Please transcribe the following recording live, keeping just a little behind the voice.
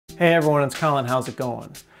Hey everyone, it's Colin. How's it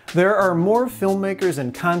going? There are more filmmakers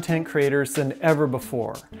and content creators than ever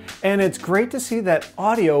before, and it's great to see that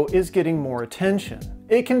audio is getting more attention.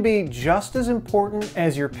 It can be just as important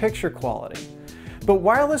as your picture quality. But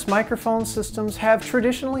wireless microphone systems have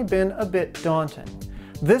traditionally been a bit daunting.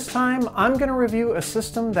 This time, I'm going to review a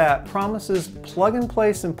system that promises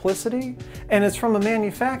plug-and-play simplicity, and it's from a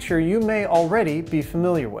manufacturer you may already be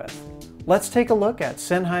familiar with. Let's take a look at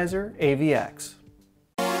Sennheiser AVX.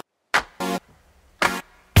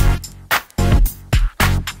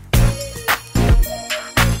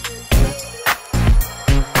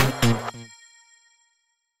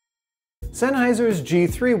 Sennheiser's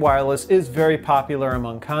G3 wireless is very popular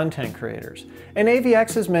among content creators, and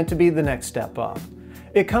AVX is meant to be the next step up.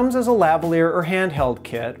 It comes as a lavalier or handheld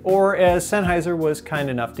kit, or as Sennheiser was kind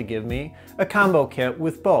enough to give me, a combo kit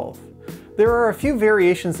with both. There are a few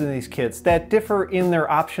variations in these kits that differ in their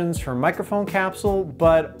options for microphone capsule,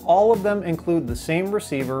 but all of them include the same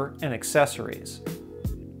receiver and accessories.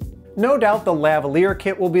 No doubt the lavalier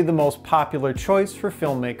kit will be the most popular choice for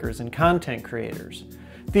filmmakers and content creators.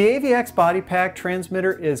 The AVX body pack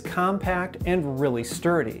transmitter is compact and really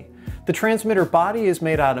sturdy. The transmitter body is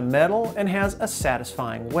made out of metal and has a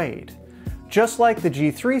satisfying weight. Just like the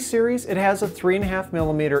G3 series, it has a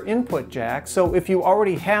 3.5mm input jack, so if you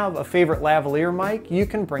already have a favorite lavalier mic, you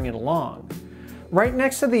can bring it along. Right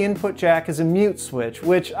next to the input jack is a mute switch,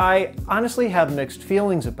 which I honestly have mixed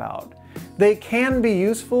feelings about. They can be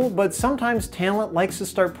useful, but sometimes talent likes to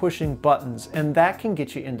start pushing buttons, and that can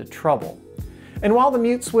get you into trouble. And while the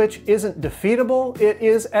mute switch isn't defeatable, it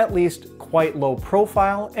is at least quite low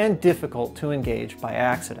profile and difficult to engage by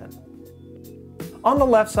accident. On the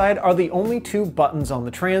left side are the only two buttons on the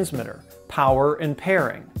transmitter, power and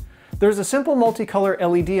pairing. There's a simple multicolor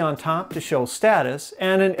LED on top to show status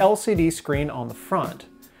and an LCD screen on the front.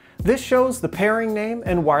 This shows the pairing name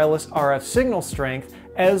and wireless RF signal strength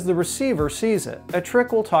as the receiver sees it, a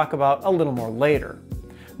trick we'll talk about a little more later.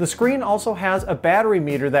 The screen also has a battery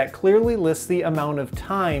meter that clearly lists the amount of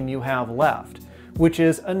time you have left, which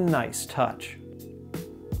is a nice touch.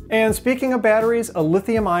 And speaking of batteries, a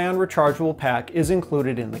lithium-ion rechargeable pack is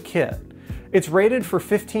included in the kit. It's rated for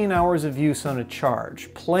 15 hours of use on a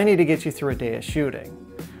charge, plenty to get you through a day of shooting.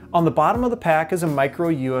 On the bottom of the pack is a micro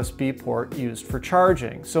USB port used for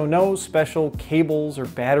charging, so no special cables or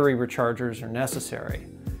battery rechargers are necessary.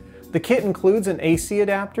 The kit includes an AC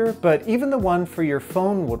adapter, but even the one for your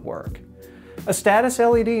phone would work. A status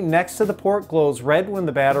LED next to the port glows red when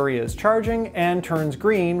the battery is charging and turns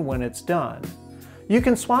green when it's done. You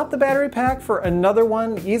can swap the battery pack for another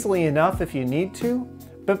one easily enough if you need to,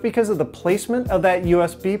 but because of the placement of that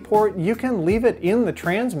USB port, you can leave it in the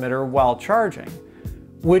transmitter while charging,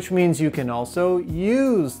 which means you can also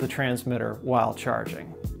use the transmitter while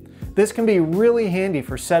charging. This can be really handy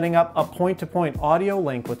for setting up a point-to-point audio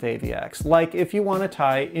link with AVX, like if you want to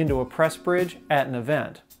tie into a press bridge at an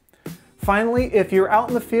event. Finally, if you're out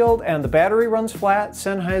in the field and the battery runs flat,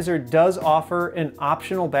 Sennheiser does offer an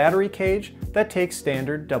optional battery cage that takes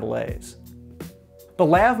standard AA's. The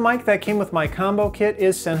lav mic that came with my combo kit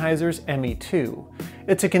is Sennheiser's ME2.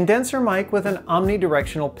 It's a condenser mic with an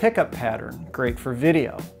omnidirectional pickup pattern, great for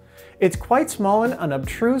video. It's quite small and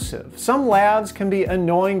unobtrusive. Some lavs can be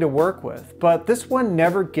annoying to work with, but this one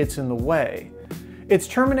never gets in the way. It's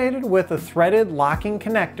terminated with a threaded locking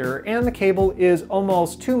connector, and the cable is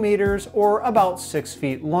almost 2 meters or about 6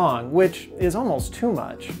 feet long, which is almost too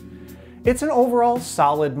much. It's an overall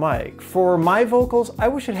solid mic. For my vocals, I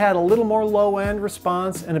wish it had a little more low-end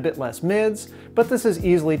response and a bit less mids, but this is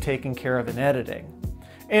easily taken care of in editing.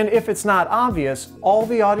 And if it's not obvious, all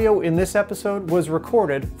the audio in this episode was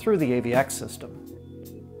recorded through the AVX system.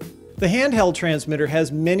 The handheld transmitter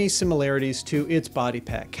has many similarities to its body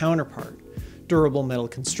pack counterpart. Durable metal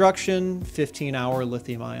construction, 15-hour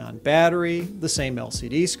lithium-ion battery, the same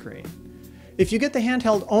LCD screen. If you get the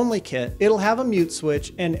handheld only kit, it'll have a mute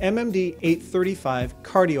switch and MMD 835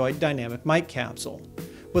 cardioid dynamic mic capsule.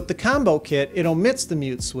 With the combo kit, it omits the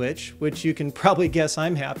mute switch, which you can probably guess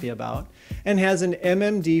I'm happy about, and has an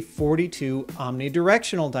MMD 42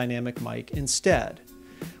 omnidirectional dynamic mic instead.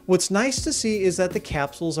 What's nice to see is that the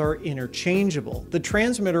capsules are interchangeable. The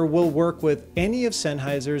transmitter will work with any of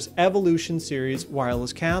Sennheiser's Evolution series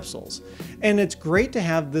wireless capsules, and it's great to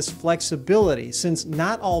have this flexibility since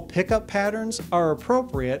not all pickup patterns are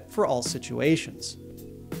appropriate for all situations.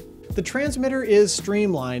 The transmitter is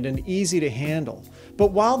streamlined and easy to handle,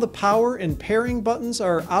 but while the power and pairing buttons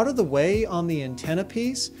are out of the way on the antenna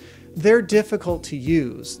piece, they're difficult to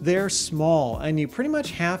use. They're small, and you pretty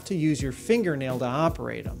much have to use your fingernail to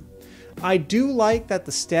operate them. I do like that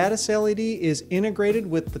the status LED is integrated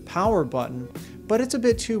with the power button, but it's a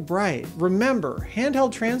bit too bright. Remember,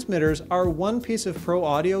 handheld transmitters are one piece of pro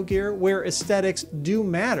audio gear where aesthetics do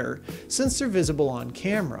matter since they're visible on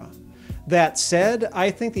camera. That said,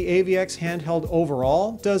 I think the AVX handheld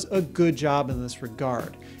overall does a good job in this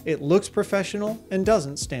regard. It looks professional and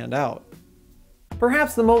doesn't stand out.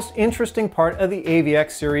 Perhaps the most interesting part of the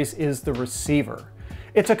AVX series is the receiver.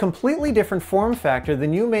 It's a completely different form factor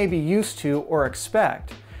than you may be used to or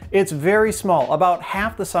expect. It's very small, about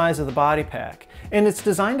half the size of the body pack, and it's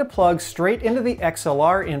designed to plug straight into the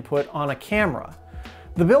XLR input on a camera.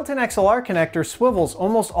 The built-in XLR connector swivels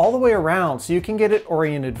almost all the way around so you can get it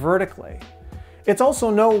oriented vertically. It's also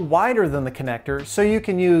no wider than the connector, so you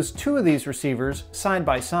can use two of these receivers side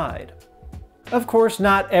by side. Of course,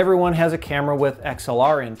 not everyone has a camera with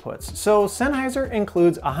XLR inputs, so Sennheiser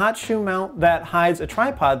includes a hot shoe mount that hides a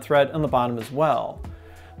tripod thread on the bottom as well.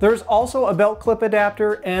 There's also a belt clip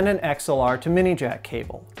adapter and an XLR to mini jack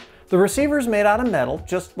cable. The receiver is made out of metal,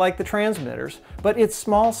 just like the transmitters, but its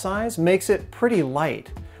small size makes it pretty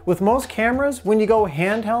light. With most cameras, when you go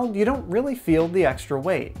handheld, you don't really feel the extra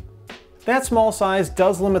weight. That small size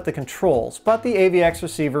does limit the controls, but the AVX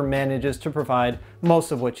receiver manages to provide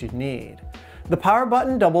most of what you need. The power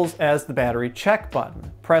button doubles as the battery check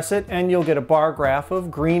button. Press it and you'll get a bar graph of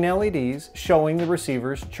green LEDs showing the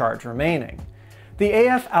receiver's charge remaining. The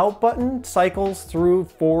AF out button cycles through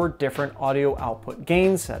 4 different audio output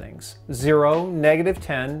gain settings: 0,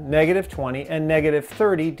 -10, -20, and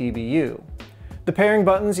 -30 dBu. The pairing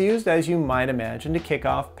button's used, as you might imagine, to kick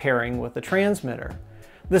off pairing with the transmitter.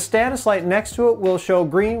 The status light next to it will show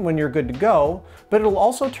green when you're good to go, but it'll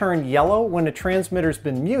also turn yellow when a transmitter's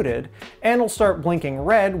been muted, and it'll start blinking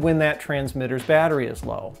red when that transmitter's battery is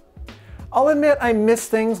low. I'll admit I miss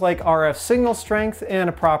things like RF signal strength and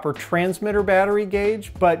a proper transmitter battery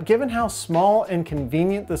gauge, but given how small and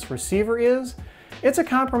convenient this receiver is, it's a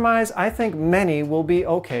compromise I think many will be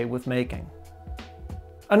okay with making.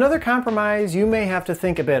 Another compromise you may have to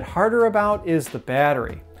think a bit harder about is the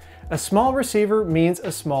battery. A small receiver means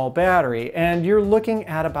a small battery, and you're looking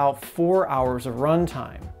at about 4 hours of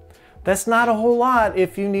runtime. That's not a whole lot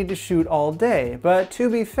if you need to shoot all day, but to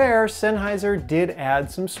be fair, Sennheiser did add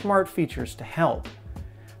some smart features to help.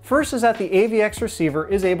 First is that the AVX receiver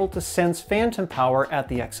is able to sense phantom power at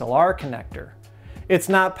the XLR connector. It's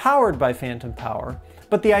not powered by phantom power,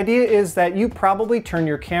 but the idea is that you probably turn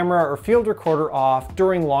your camera or field recorder off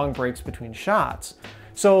during long breaks between shots,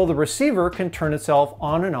 so the receiver can turn itself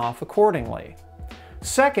on and off accordingly.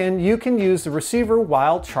 Second, you can use the receiver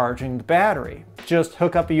while charging the battery. Just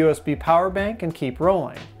hook up a USB power bank and keep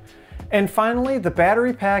rolling. And finally, the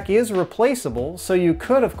battery pack is replaceable, so you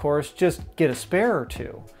could, of course, just get a spare or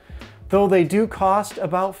two, though they do cost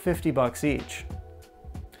about $50 each.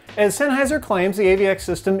 As Sennheiser claims, the AVX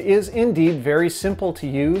system is indeed very simple to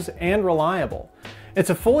use and reliable. It's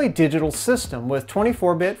a fully digital system with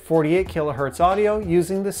 24-bit 48 kHz audio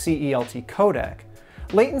using the CELT codec.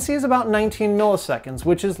 Latency is about 19 milliseconds,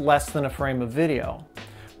 which is less than a frame of video.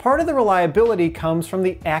 Part of the reliability comes from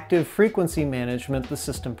the active frequency management the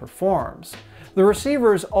system performs. The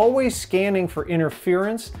receiver is always scanning for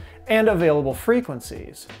interference and available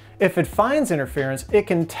frequencies. If it finds interference, it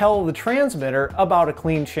can tell the transmitter about a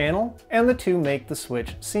clean channel, and the two make the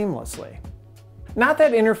switch seamlessly. Not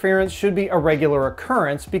that interference should be a regular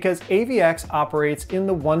occurrence, because AVX operates in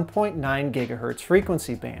the 1.9 GHz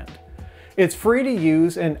frequency band. It's free to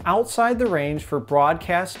use and outside the range for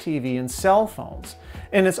broadcast TV and cell phones,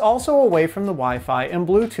 and it's also away from the Wi-Fi and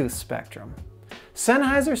Bluetooth spectrum.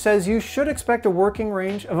 Sennheiser says you should expect a working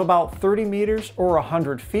range of about 30 meters or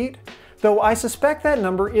 100 feet, though I suspect that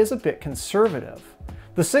number is a bit conservative.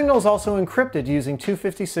 The signal is also encrypted using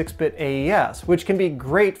 256-bit AES, which can be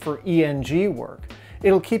great for ENG work.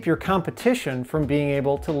 It'll keep your competition from being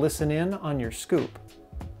able to listen in on your scoop.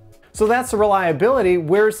 So that's the reliability.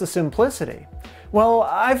 Where's the simplicity? Well,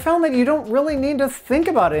 I've found that you don't really need to think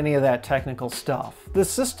about any of that technical stuff. The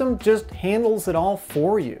system just handles it all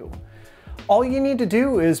for you. All you need to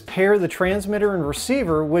do is pair the transmitter and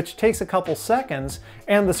receiver, which takes a couple seconds,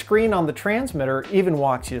 and the screen on the transmitter even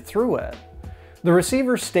walks you through it. The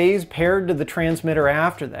receiver stays paired to the transmitter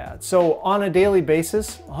after that, so on a daily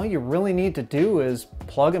basis, all you really need to do is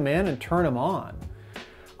plug them in and turn them on.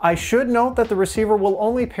 I should note that the receiver will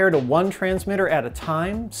only pair to one transmitter at a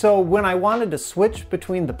time, so when I wanted to switch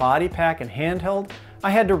between the body pack and handheld, I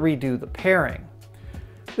had to redo the pairing.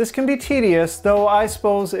 This can be tedious, though I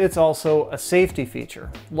suppose it's also a safety feature.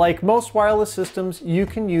 Like most wireless systems, you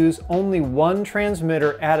can use only one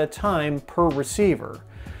transmitter at a time per receiver,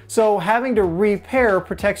 so having to repair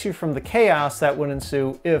protects you from the chaos that would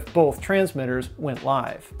ensue if both transmitters went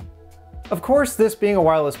live. Of course, this being a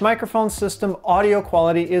wireless microphone system, audio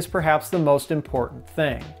quality is perhaps the most important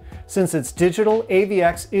thing. Since it's digital,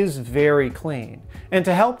 AVX is very clean. And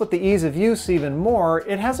to help with the ease of use even more,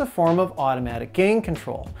 it has a form of automatic gain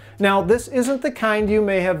control. Now, this isn't the kind you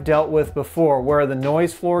may have dealt with before, where the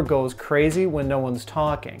noise floor goes crazy when no one's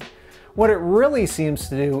talking. What it really seems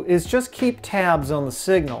to do is just keep tabs on the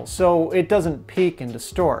signal so it doesn't peak and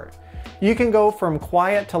distort. You can go from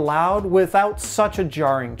quiet to loud without such a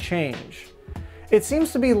jarring change. It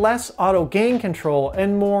seems to be less auto gain control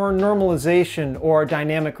and more normalization or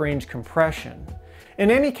dynamic range compression.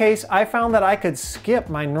 In any case, I found that I could skip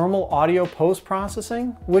my normal audio post-processing,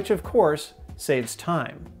 which of course saves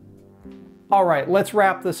time. Alright, let's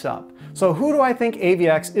wrap this up. So who do I think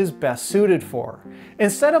AVX is best suited for?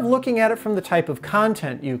 Instead of looking at it from the type of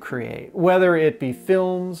content you create, whether it be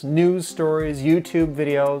films, news stories, YouTube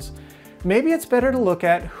videos, maybe it's better to look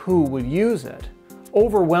at who would use it.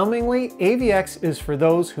 Overwhelmingly, AVX is for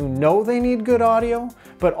those who know they need good audio,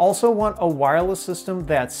 but also want a wireless system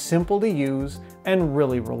that's simple to use and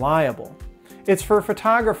really reliable. It's for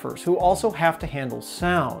photographers who also have to handle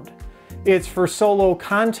sound. It's for solo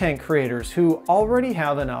content creators who already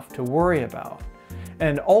have enough to worry about.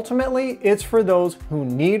 And ultimately, it's for those who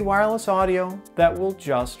need wireless audio that will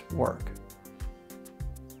just work.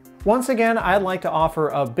 Once again, I'd like to offer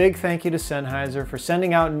a big thank you to Sennheiser for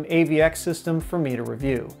sending out an AVX system for me to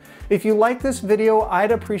review. If you like this video,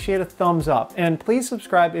 I'd appreciate a thumbs up, and please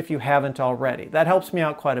subscribe if you haven't already. That helps me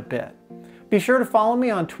out quite a bit. Be sure to follow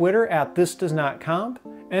me on Twitter at thisdoesnotcomp,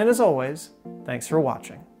 and as always, thanks for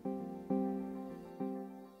watching.